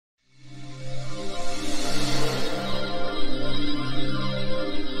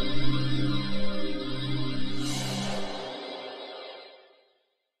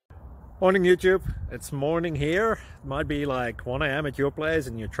Morning YouTube, it's morning here. It might be like 1 a.m. at your place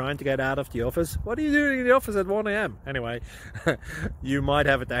and you're trying to get out of the office. What are you doing in the office at 1 a.m.? Anyway, you might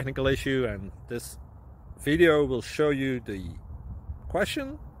have a technical issue and this video will show you the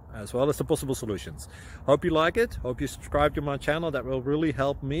question as well as the possible solutions. Hope you like it, hope you subscribe to my channel. That will really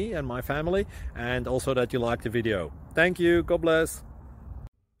help me and my family, and also that you like the video. Thank you, God bless.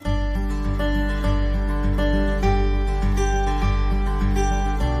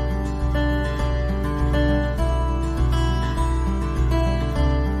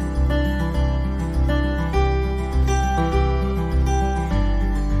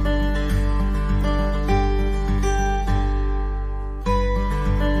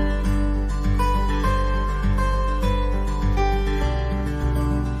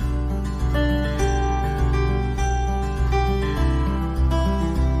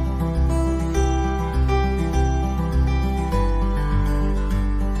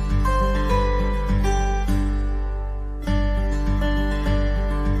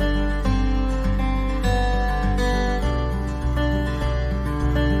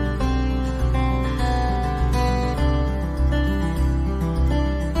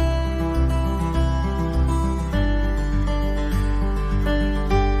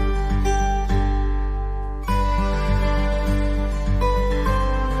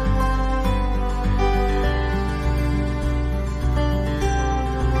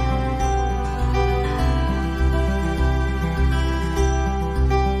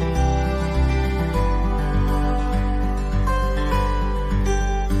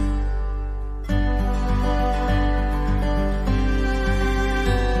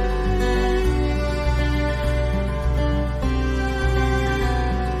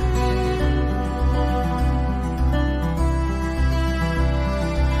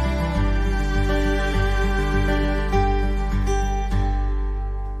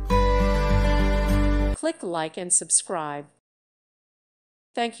 Click like and subscribe.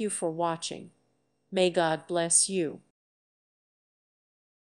 Thank you for watching. May God bless you.